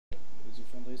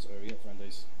friendlies, or we have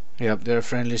friendlies. Yep, they're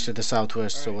friendlies to the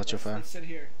southwest, All so right, watch your fire. Let's sit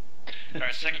here.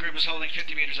 Alright, second group is holding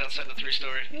 50 meters outside the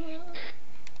 3-story. Full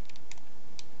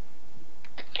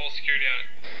security on it.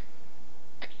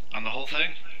 On the whole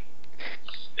thing?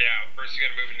 Yeah, first you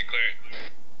gotta move and declare it.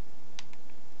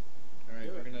 Alright,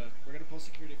 we're gonna pull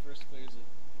security first, clears it.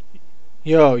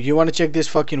 Yo, you wanna check this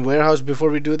fucking warehouse before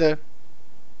we do that?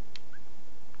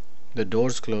 The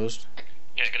door's closed.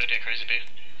 Yeah, good idea, Crazy B.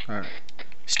 Alright.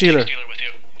 Steeler. Steeler with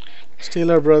you.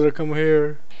 Steeler, brother, come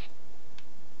here.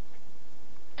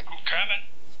 I'm coming.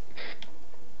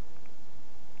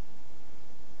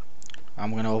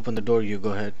 I'm gonna open the door, you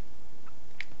go ahead.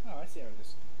 Oh, I see how it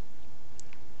is.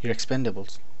 You're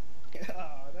expendables.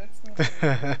 Oh, that's not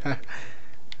fair.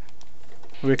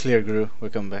 We're clear, Guru. We'll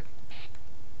come back.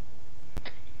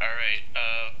 Alright,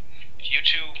 you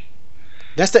two...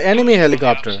 That's the enemy on the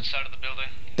helicopter. opposite side of the building.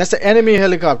 That's the enemy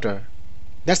helicopter.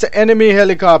 That's the enemy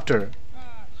helicopter.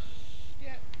 Ah,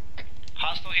 shit.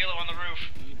 Hostile helo on the roof.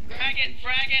 Frag it,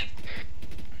 frag it!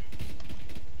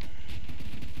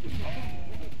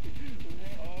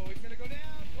 Oh, it's gonna go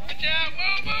down. Watch out,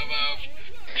 move, move, move!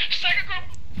 Second group!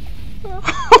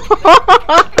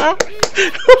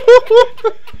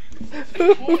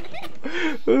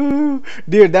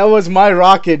 Dude, that was my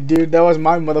rocket, dude. That was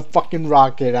my motherfucking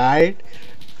rocket, alright?